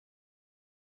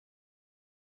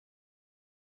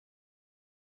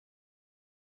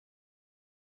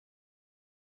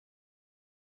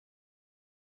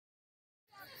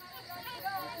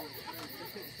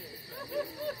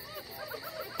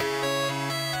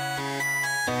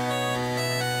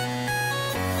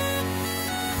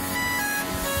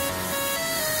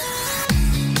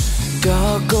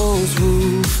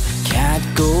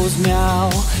goes meow,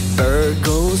 bird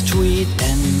goes tweet,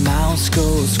 and mouse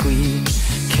goes squeak.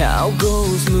 Cow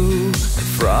goes moo,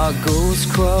 frog goes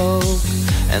croak,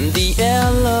 and the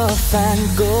elephant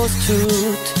goes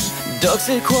toot. Ducks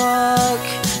say quack,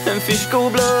 and fish go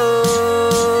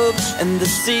blub, and the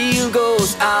seal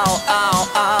goes ow, ow,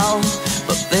 ow.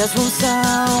 But there's one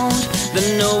sound that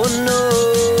no one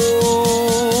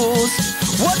knows.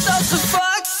 What does the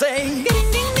fox say?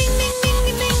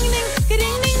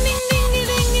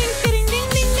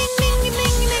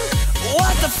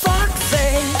 What the fox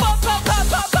say?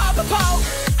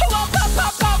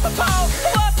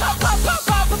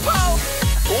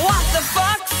 What the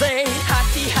fox say?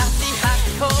 Hatty, hatty,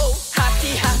 hatty ho,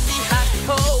 hatty, hatty, hatty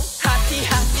ho, hatty,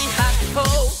 hatty, hatty ho.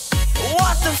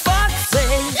 What the fox say?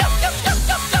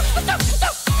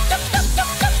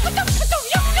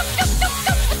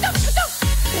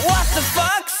 What the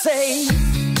fox say?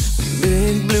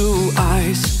 Big blue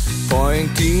eyes,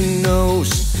 pointy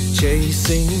nose,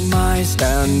 chasing mice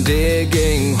and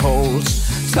digging holes.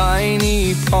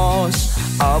 Tiny paws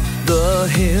up the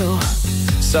hill.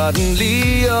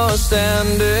 Suddenly you're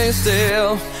standing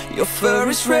still. Your fur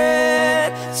is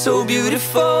red, so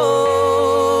beautiful,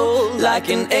 like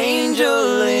an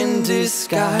angel in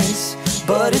disguise.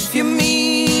 But if you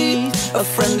meet a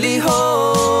friendly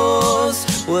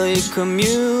horse, will you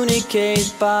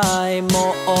communicate by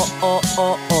more?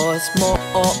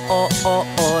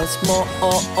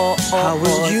 How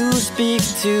will you speak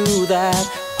to that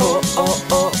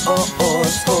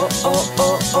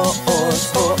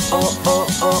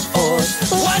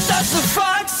horse? What does the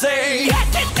fox say?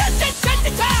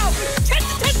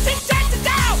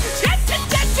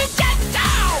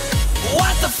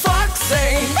 What the fox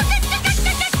say?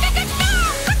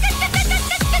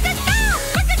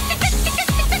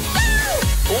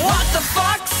 What the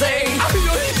fox say?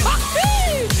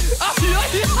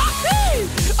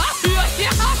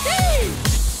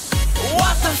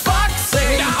 What the fox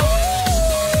say?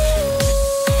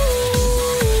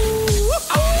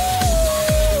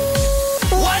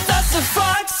 What does the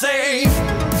fox say?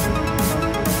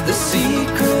 The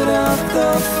secret of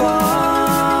the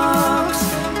fox,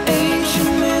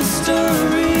 ancient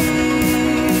mystery,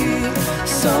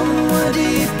 somewhere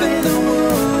deep in the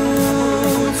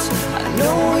woods. I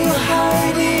know you're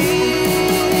hiding.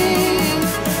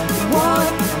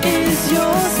 What is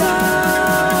your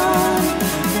sound?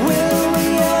 Will we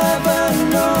ever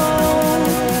know?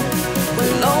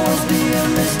 Will always be a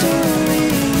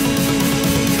mystery.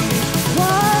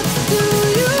 What do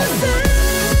you say?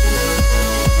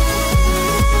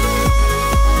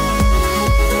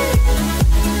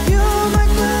 You're my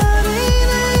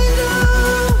guardian angel,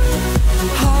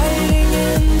 hiding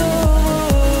in the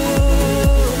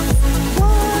woods.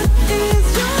 What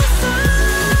is your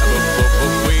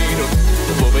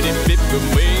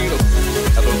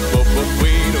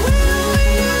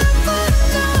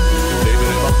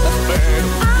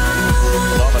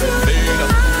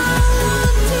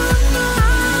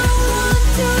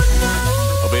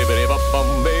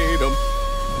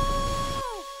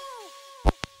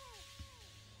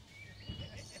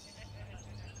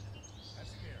That's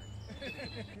scary.